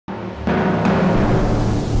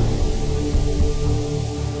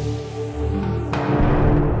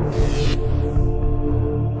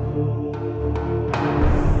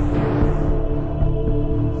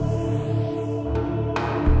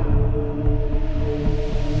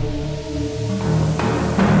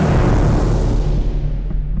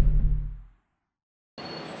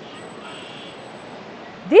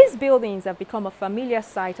buildings have become a familiar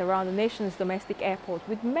sight around the nation's domestic airport,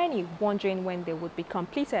 with many wondering when they would be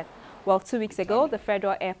completed. Well, 2 weeks ago, the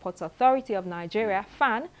Federal Airports Authority of Nigeria,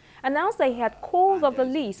 FAAN, announced they had called off the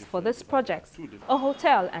lease for this project, a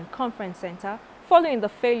hotel and conference center, following the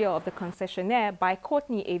failure of the concessionaire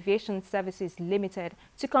Courtney Aviation Services Limited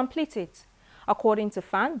to complete it. According to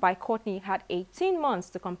FAAN, Courtney had 18 months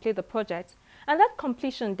to complete the project, and that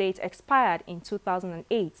completion date expired in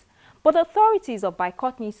 2008. But authorities of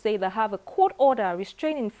Courtney say they have a court order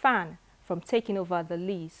restraining FAAN from taking over the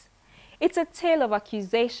lease. It's a tale of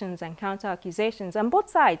accusations and counter-accusations, and both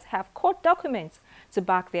sides have court documents to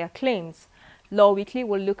back their claims. Law Weekly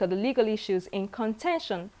will look at the legal issues in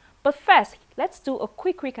contention. But first, let's do a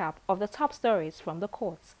quick recap of the top stories from the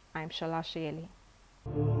courts. I'm Shola Shayeli.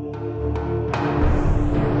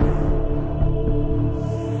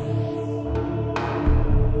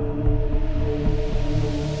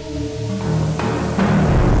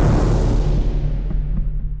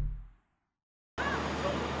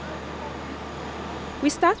 We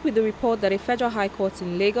start with the report that a federal high court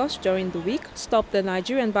in Lagos during the week stopped the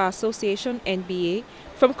Nigerian Bar Association (NBA)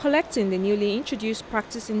 from collecting the newly introduced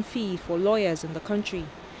practicing fee for lawyers in the country.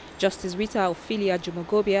 Justice Rita Ophelia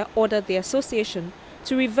Jumogobia ordered the association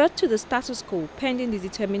to revert to the status quo pending the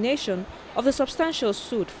determination of the substantial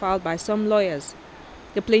suit filed by some lawyers.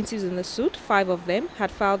 The plaintiffs in the suit, 5 of them, had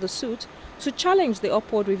filed the suit to challenge the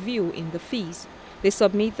upward review in the fees. They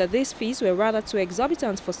submit that these fees were rather too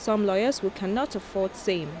exorbitant for some lawyers who cannot afford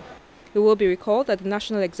same. It will be recalled that the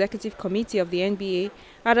National Executive Committee of the NBA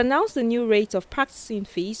had announced the new rate of practicing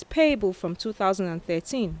fees payable from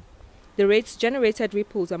 2013. The rates generated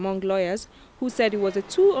ripples among lawyers who said it was a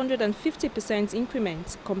 250%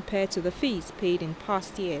 increment compared to the fees paid in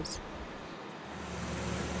past years.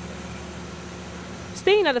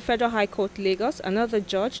 Staying at the Federal High Court Lagos, another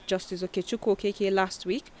judge, Justice Okechukwu Okeke, last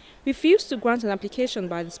week refused to grant an application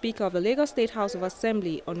by the Speaker of the Lagos State House of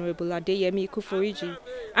Assembly, Honorable Adeyemi Kuforiji,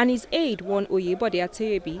 and his aide, one Oyebode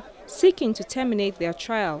Ateyebi, seeking to terminate their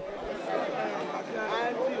trial.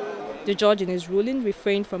 The judge in his ruling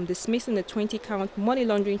refrained from dismissing the 20-count money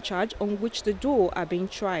laundering charge on which the duo are being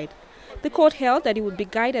tried. The court held that it would be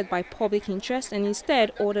guided by public interest and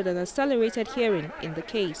instead ordered an accelerated hearing in the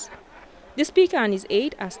case. The Speaker and his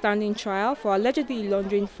aide are standing trial for allegedly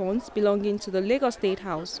laundering funds belonging to the Lagos State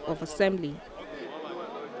House of Assembly.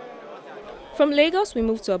 From Lagos, we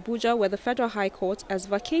move to Abuja, where the Federal High Court has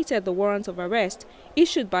vacated the warrant of arrest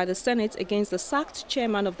issued by the Senate against the sacked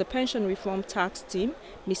chairman of the Pension Reform Tax Team,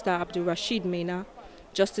 Mr. Abdul Rashid Maina.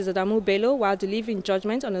 Justice Adamu Bello, while delivering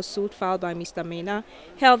judgment on a suit filed by Mr. Maina,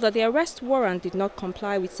 held that the arrest warrant did not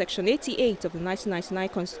comply with Section 88 of the 1999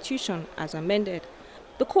 Constitution as amended.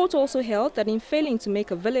 The court also held that in failing to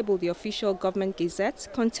make available the official government gazette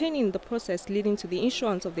containing the process leading to the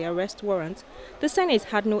issuance of the arrest warrant, the Senate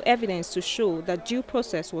had no evidence to show that due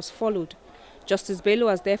process was followed. Justice Bello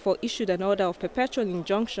has therefore issued an order of perpetual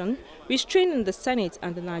injunction restraining the Senate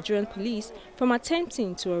and the Nigerian police from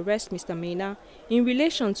attempting to arrest Mr. Maina in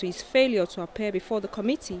relation to his failure to appear before the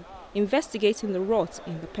committee investigating the rot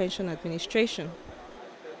in the pension administration.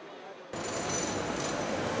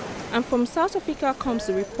 And from South Africa comes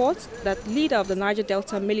the report that leader of the Niger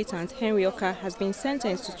Delta militant Henry Oka has been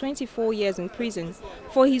sentenced to 24 years in prison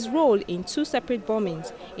for his role in 2 separate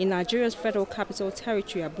bombings in Nigeria's Federal Capital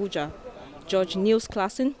Territory, Abuja. Judge Niels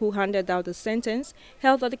Classen, who handed out the sentence,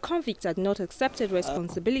 held that the convict had not accepted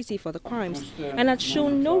responsibility for the crimes and had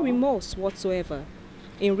shown no remorse whatsoever.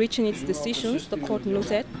 In reaching its decisions, the court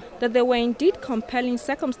noted that there were indeed compelling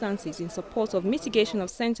circumstances in support of mitigation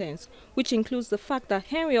of sentence, which includes the fact that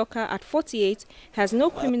Henry Oka, at 48, has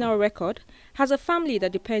no criminal record, has a family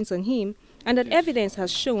that depends on him, and that evidence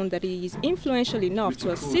has shown that he is influential enough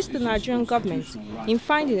to assist the Nigerian government in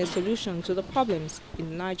finding a solution to the problems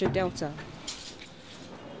in the Niger Delta.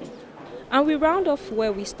 And we round off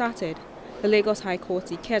where we started. The Lagos High Court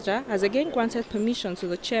Ikeja has again granted permission to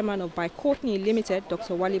the chairman of Courtney Limited,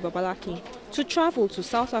 Dr. Wale Babalaki, to travel to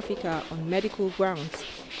South Africa on medical grounds.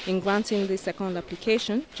 In granting the second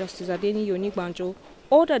application, Justice Adeni Yonigbanjo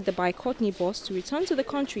ordered the Courtney boss to return to the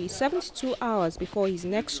country 72 hours before his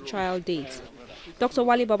next trial date. Dr.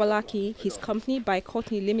 Wale Babalaki, his company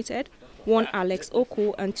Courtney Limited, one Alex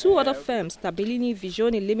Oko and 2 other firms, Stabilini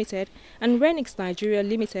Visione Limited and Renix Nigeria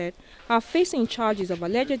Limited, are facing charges of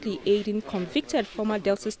allegedly aiding convicted former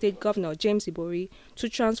Delta State Governor James Ibori to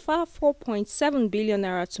transfer 4.7 billion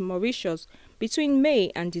naira to Mauritius between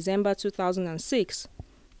May and December 2006.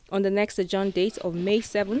 On the next adjourned date of May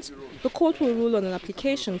 7th, the court will rule on an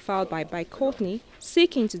application filed by Courtney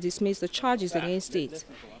seeking to dismiss the charges against it.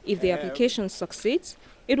 If the application succeeds,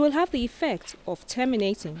 it will have the effect of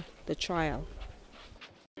terminating the the trial.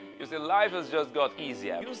 You see, life has just got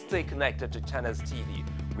easier. You stay connected to Channels TV,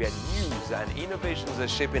 where news and innovations are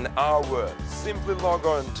shaping our world. Simply log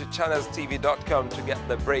on to channelstv.com to get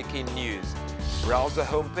the breaking news. Browse the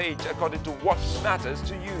homepage according to what matters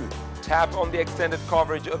to you. Tap on the extended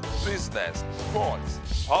coverage of business, sports,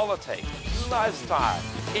 politics, lifestyle,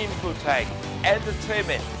 infotech,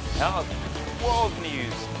 entertainment, health, world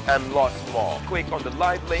news, and lots more. Click on the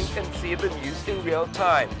live link and see the news in real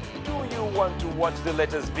time. Do you want to watch the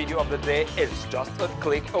latest video of the day? It's just a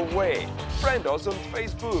click away. Friend us on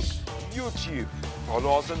Facebook, YouTube,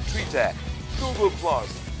 follow us on Twitter, Google+,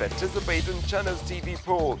 participate in Channels TV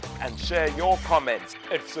poll and share your comments.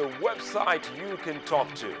 It's a website you can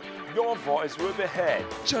talk to. Your voice will be heard.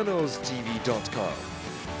 ChannelsTV.com.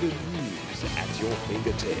 The news at your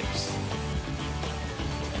fingertips.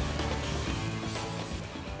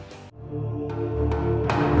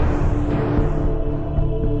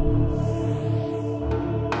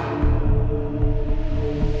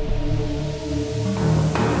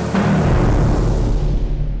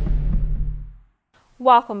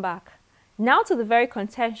 Welcome back. Now to the very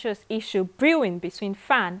contentious issue brewing between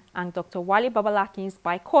FAAN and Dr. Wale Babalakin's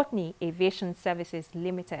by Courtney Aviation Services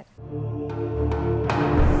Limited.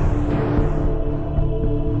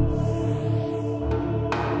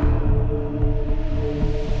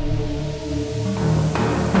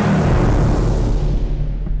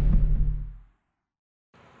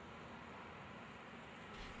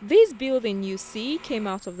 This building you see came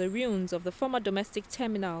out of the ruins of the former domestic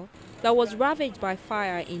terminal that was ravaged by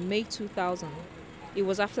fire in May 2000. It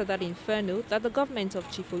was after that inferno that the government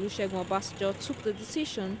of Chief Olusegun Obasanjo took the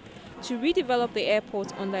decision to redevelop the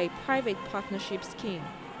airport under a private partnership scheme.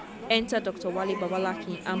 Enter Dr. Wale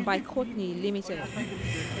Babalakin and by Courtney Limited.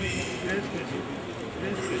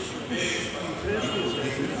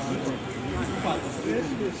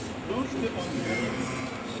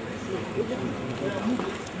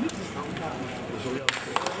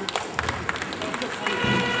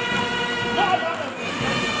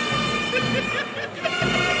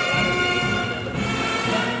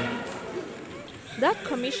 That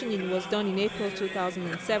commissioning was done in April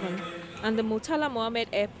 2007, and the Murtala Mohammed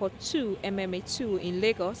Airport 2 MMA2 in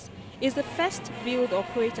Lagos is the first build,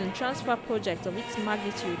 operate and transfer project of its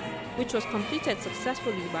magnitude, which was completed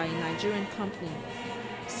successfully by a Nigerian company.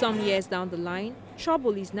 Some years down the line,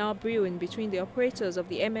 trouble is now brewing between the operators of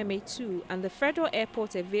the MMA2 and the Federal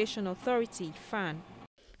Airport Aviation Authority, FAAN.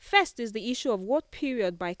 First is the issue of what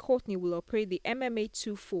period by Courtney will operate the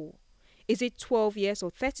MMA2 for. Is it 12 years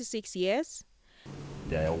or 36 years?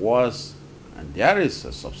 There was and there is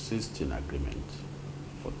a subsisting agreement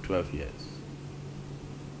for 12 years.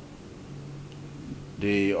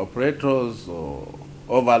 The operators or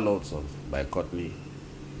overlords of by Courtney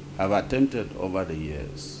have attempted over the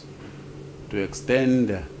years to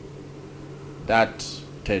extend that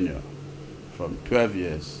tenure from 12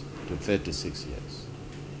 years to 36 years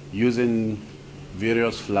using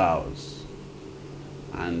various flaws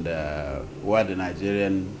and what the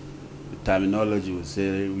Nigerian terminology will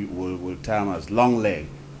say will term as long leg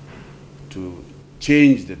to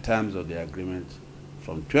change the terms of the agreement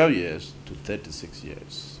from 12 years to 36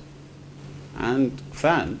 years. And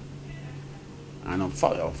FAAN, and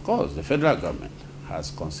of course the federal government,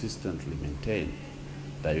 has consistently maintained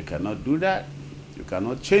that you cannot do that. You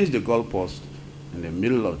cannot change the goalpost in the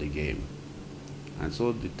middle of the game. And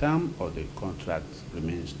so the term of the contract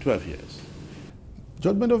remains 12 years.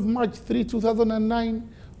 Judgment of March 3, 2009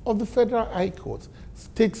 of the Federal High Court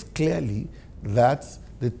states clearly that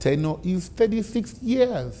the tenure is 36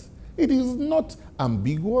 years. It is not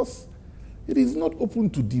ambiguous. It is not open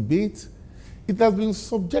to debate. It has been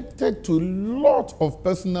subjected to a lot of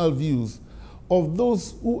personal views of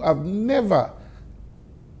those who have never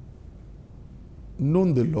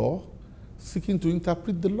known the law, seeking to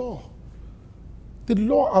interpret the law. The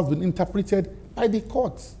law has been interpreted by the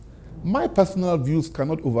courts. My personal views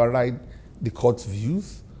cannot override the court's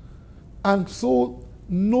views, and so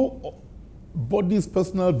nobody's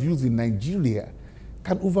personal views in Nigeria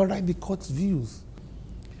can override the court's views.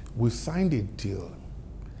 We signed a deal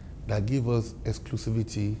that gave us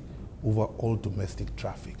exclusivity over all domestic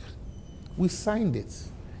traffic. We signed it.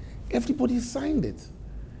 Everybody signed it.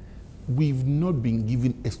 We've not been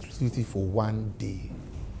given exclusivity for 1 day.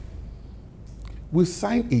 We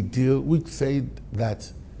signed a deal which said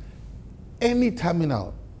that any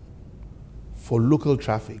terminal for local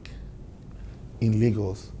traffic in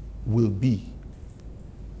Lagos will be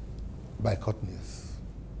by Courtney's.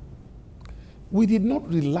 We did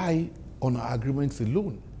not rely on our agreements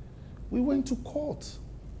alone. We went to court,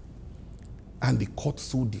 and the court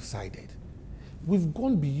so decided. We've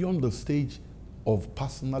gone beyond the stage of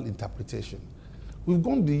personal interpretation. We've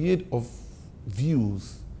gone beyond of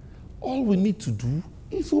views. All we need to do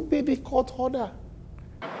is obey the court order.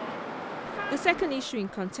 The second issue in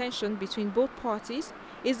contention between both parties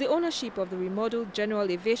is the ownership of the remodeled General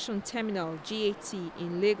Aviation Terminal GAT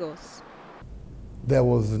in Lagos. There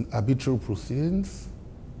was an arbitral proceedings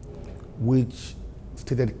which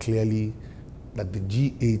stated clearly that the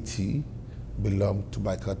GAT belonged to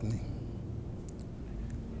Bycottney.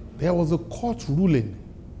 There was a court ruling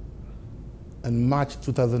in March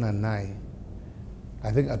 2009,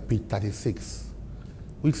 I think at page 36,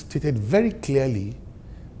 which stated very clearly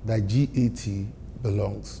that GAT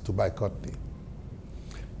belongs to Bycottney.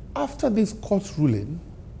 After this court ruling,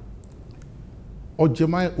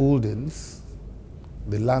 Ojemai Holdings,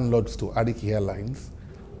 the landlords to Arik Airlines,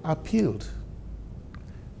 appealed.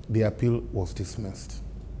 The appeal was dismissed.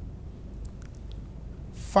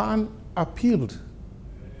 FAAN appealed.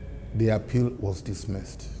 The appeal was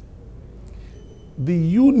dismissed. The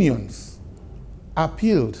unions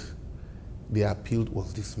appealed. The appeal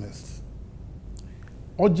was dismissed.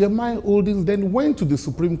 Ojemai Holdings then went to the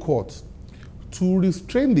Supreme Court to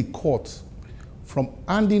restrain the court from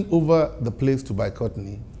handing over the place to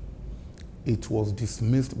Bycottney. It was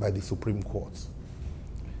dismissed by the Supreme Court.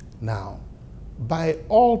 Now, by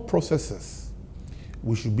all processes,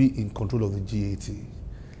 we should be in control of the GAT.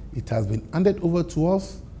 It has been handed over to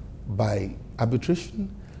us by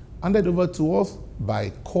arbitration, handed over to us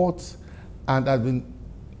by courts, and has been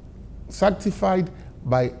certified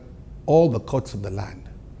by all the courts of the land.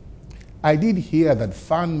 I did hear that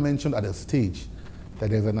FAAN mentioned at a stage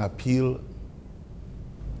that there's an appeal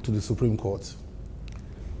to the Supreme Court.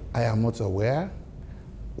 I am not aware.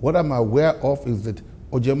 What I'm aware of is that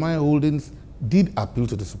Ojemai Holdings did appeal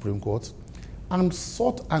to the Supreme Court and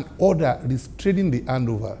sought an order restraining the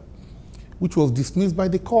handover, which was dismissed by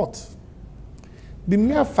the court. The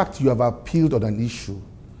mere fact you have appealed on an issue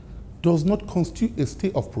does not constitute a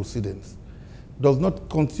stay of proceedings, does not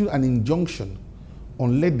constitute an injunction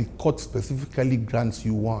unless the court specifically grants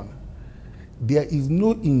you one. There is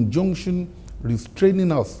no injunction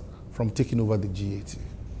restraining us from taking over the GAT.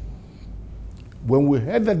 When we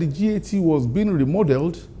heard that the GAT was being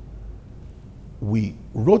remodeled, we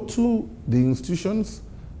wrote to the institutions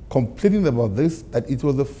complaining about this, that it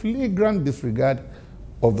was a flagrant disregard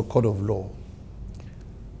of the code of law.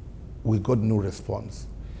 We got no response.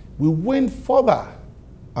 We went further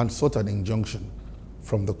and sought an injunction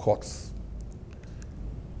from the courts.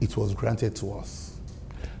 It was granted to us.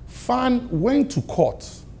 FAAN went to court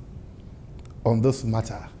on this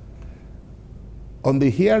matter. On the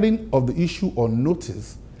hearing of the issue on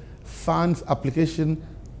notice, FAAN's application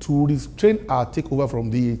to restrain our takeover from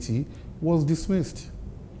the GAT was dismissed.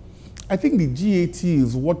 I think the GAT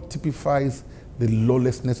is what typifies the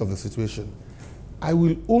lawlessness of the situation. I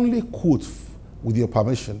will only quote, with your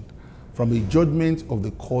permission, from a judgment of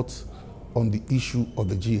the court on the issue of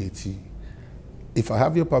the GAT. If I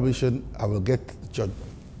have your permission, I will get the judgment.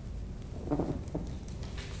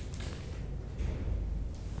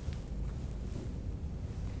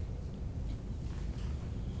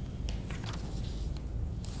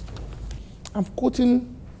 I'm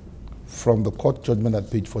quoting from the court judgment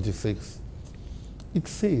at page 46. It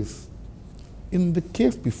says, in the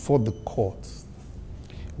case before the court,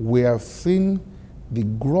 we have seen the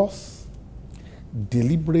gross,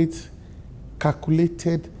 deliberate,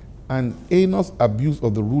 calculated, and heinous abuse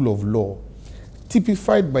of the rule of law,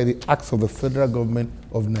 typified by the acts of the federal government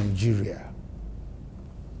of Nigeria,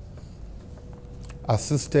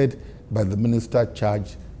 assisted by the minister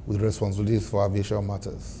charged with responsibilities for aviation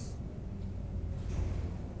matters.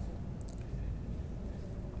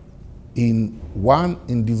 In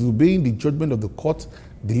disobeying the judgment of the court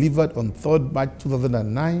delivered on 3rd March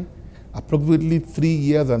 2009, approximately 3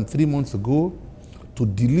 years and 3 months ago, to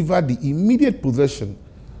deliver the immediate possession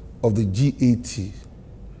of the GAT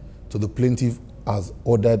to the plaintiff as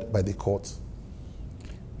ordered by the court.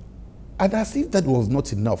 And as if that was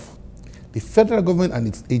not enough, the federal government and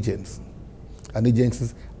its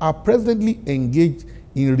agencies are presently engaged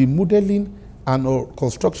in remodeling and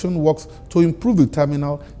construction works to improve the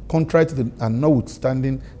terminal, contrary to and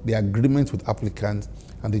notwithstanding the agreements with applicants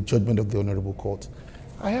and the judgment of the Honorable Court.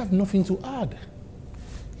 I have nothing to add.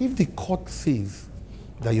 If the court says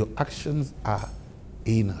that your actions are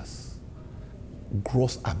heinous,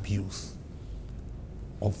 gross abuse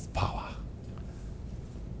of power,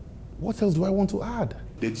 what else do I want to add?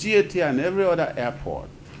 The GAT and every other airport,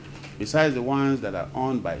 besides the ones that are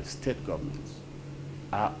owned by state governments,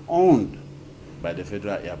 are owned by the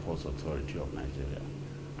Federal Airports Authority of Nigeria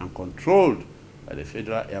and controlled by the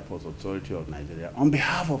Federal Airports Authority of Nigeria on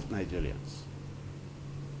behalf of Nigerians.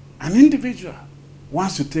 An individual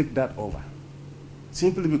wants to take that over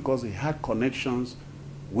simply because he had connections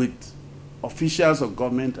with officials of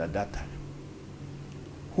government at that time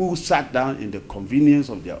who sat down in the convenience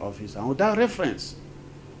of their office and without reference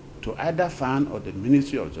to either FAAN or the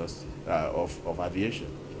Ministry of Justice, of Aviation,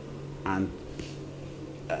 and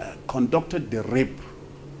conducted the rape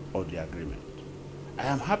of the agreement. I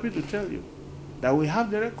am happy to tell you that we have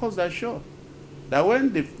the records that show that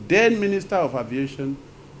when the then Minister of Aviation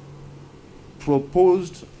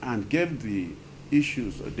proposed and gave the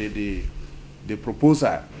issues, the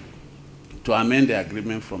proposal to amend the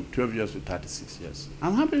agreement from 12 years to 36 years,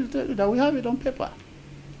 I'm happy to tell you that we have it on paper.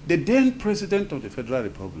 The then President of the Federal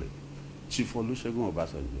Republic, Chief Olusegun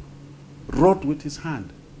Obasanjo, wrote with his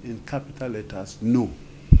hand in capital letters, no,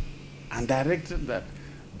 and directed that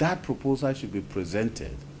that proposal should be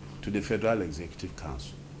presented to the Federal Executive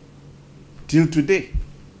Council. Till today,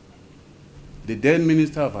 the then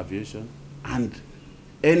Minister of Aviation and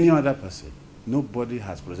any other person, nobody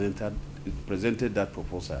has presented that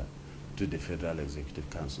proposal to the Federal Executive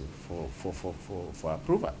Council for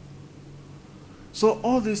approval. So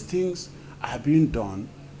all these things are being done,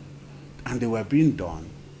 and they were being done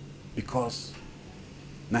because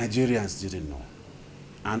Nigerians didn't know.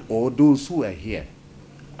 And all those who were here,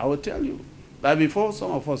 I will tell you that before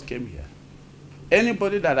some of us came here,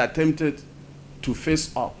 anybody that attempted to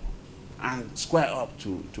face up and square up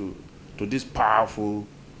to this powerful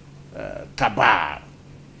cabal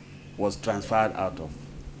was transferred out of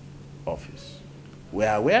office. We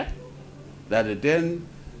are aware that the then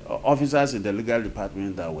officers in the legal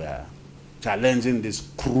department that were challenging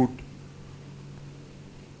this crude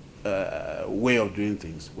way of doing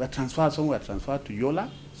things were transferred. Some were transferred to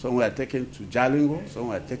Yola, some were taken to Jalingo, some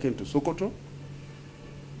were taken to Sokoto,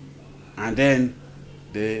 and then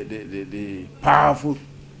the powerful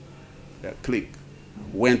clique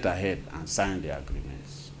went ahead and signed the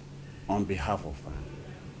agreements on behalf of FAAN.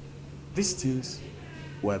 These things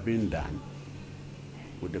were being done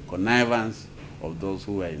with the connivance of those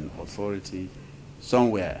who were in authority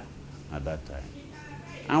somewhere at that time.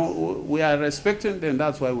 And we are respecting them,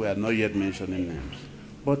 that's why we are not yet mentioning names.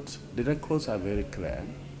 But the records are very clear.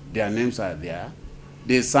 Their names are there.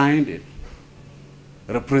 They signed it,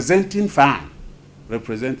 representing FAAN,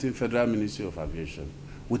 representing Federal Ministry of Aviation,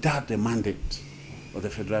 without the mandate of the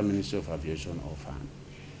Federal Ministry of Aviation or FAAN.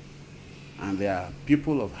 And there are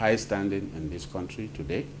people of high standing in this country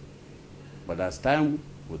today, but as time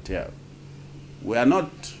will tell, we are not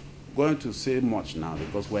going to say much now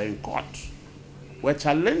because we're in court. We're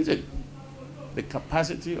challenging the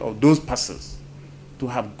capacity of those persons to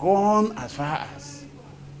have gone as far as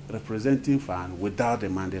representing FAAN without a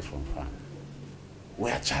mandate from FAAN. We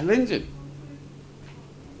are challenging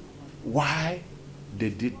why they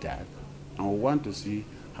did that, and we want to see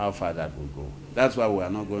how far that will go. That's why we are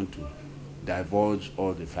not going to divulge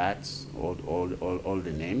all the facts, all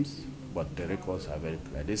the names, but the records are very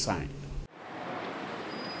clear. They signed.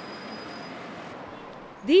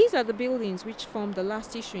 These are the buildings which formed the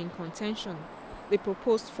last issue in contention: the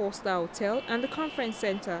proposed four-star hotel and the conference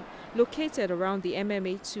center located around the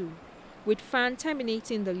MMA2, with FAAN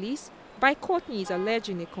terminating the lease by companies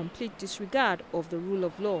alleging a complete disregard of the rule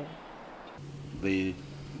of law. The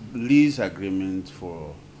lease agreement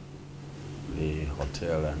for the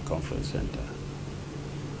hotel and conference center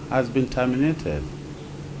has been terminated.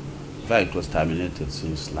 In fact, it was terminated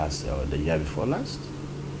since last year or the year before last,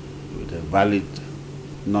 with a valid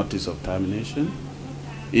notice of termination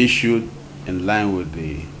issued in line with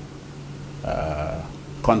the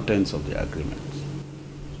contents of the agreement.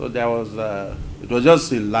 So there was, it was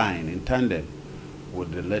just in line, in tandem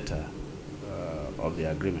with the letter of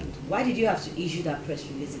the agreement. Why did you have to issue that press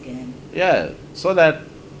release again? Yeah, so that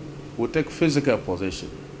we take physical possession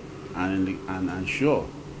and ensure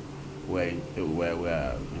we're in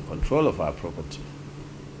control of our property,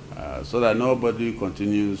 so that nobody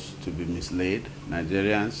continues to be misled.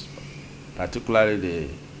 Nigerians, particularly the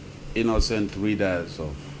innocent readers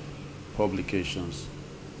of publications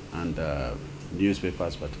and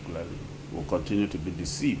newspapers particularly, will continue to be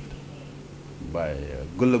deceived by a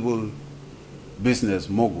gullible business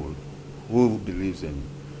mogul who believes in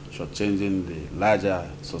shortchanging the larger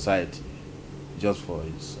society just for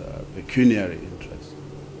his pecuniary interest.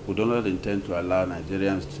 We do not intend to allow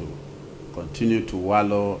Nigerians to continue to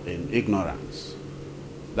wallow in ignorance.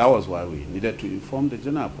 That was why we needed to inform the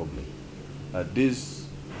general public that these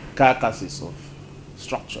carcasses of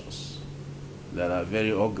structures that are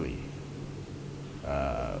very ugly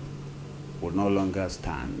will no longer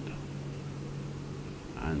stand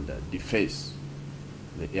and deface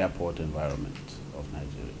the airport environment of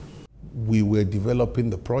Nigeria. We were developing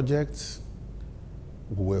the project.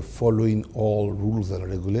 We were following all rules and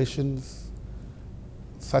regulations.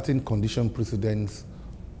 Certain condition precedents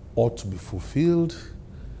ought to be fulfilled,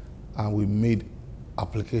 and we made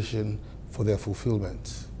application for their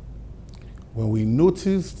fulfillment. When we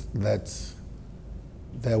noticed that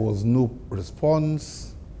there was no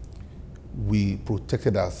response, we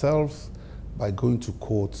protected ourselves by going to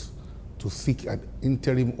court to seek an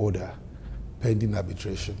interim order pending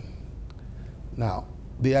arbitration. Now,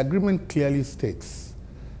 the agreement clearly states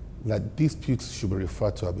that disputes should be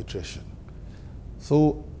referred to arbitration.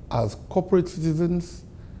 So, as corporate citizens,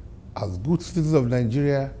 as good citizens of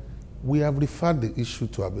Nigeria, we have referred the issue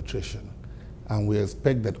to arbitration, and we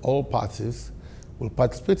expect that all parties will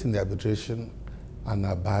participate in the arbitration and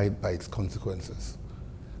abide by its consequences.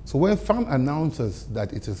 So when FAAN announces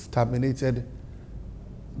that it has terminated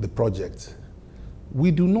the project,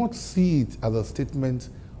 we do not see it as a statement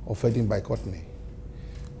of heading boycotting.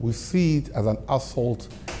 We see it as an assault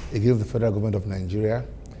against the federal government of Nigeria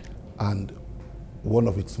and one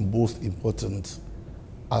of its most important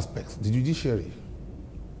aspects, the judiciary.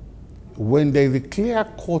 When there is a clear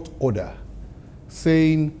court order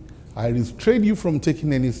saying, I restrain you from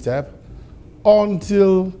taking any step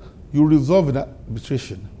until you resolve an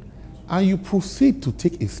arbitration, and you proceed to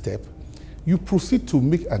take a step, you proceed to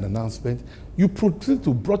make an announcement, you proceed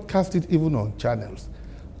to broadcast it even on channels,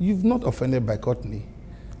 you've not offended boycotting.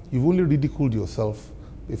 You've only ridiculed yourself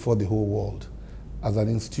before the whole world as an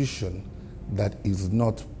institution that is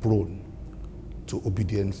not prone to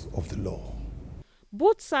obedience of the law.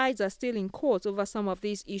 Both sides are still in court over some of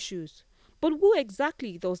these issues. But who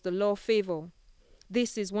exactly does the law favor?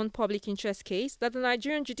 This is one public interest case that the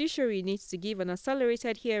Nigerian judiciary needs to give an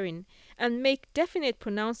accelerated hearing and make definite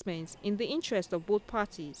pronouncements in the interest of both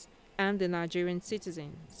parties and the Nigerian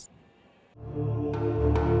citizens.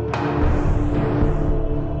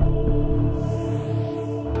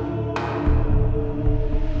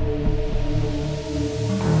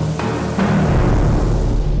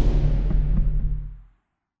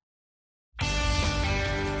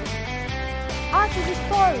 Art is a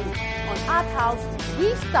story. On Art House,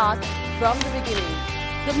 we start from the beginning.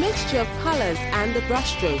 The mixture of colors and the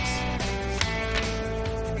brushstrokes.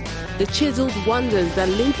 The chiseled wonders that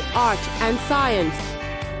link art and science.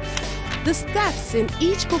 The steps in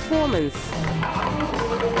each performance.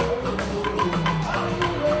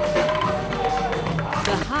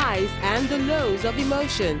 The highs and the lows of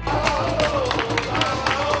emotion.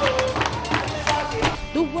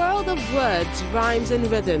 The world of words, rhymes and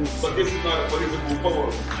rhythms. But this is not a political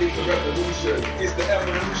poem. It's a revolution. It's the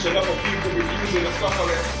evolution of a people refusing to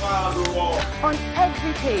suffer and smile no more. On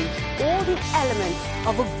every page, all the elements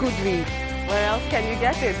of a good read. Where else can you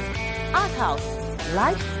get it? Art House.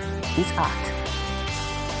 Life is art.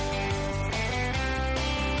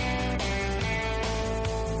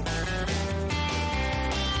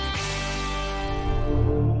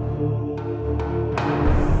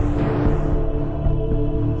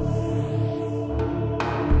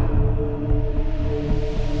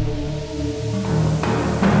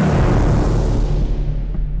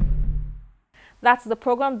 That's the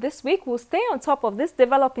program this week. We'll stay on top of this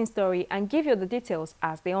developing story and give you the details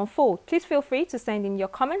as they unfold. Please feel free to send in your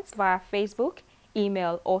comments via Facebook,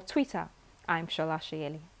 email or Twitter. I'm Shola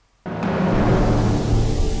Shayeli.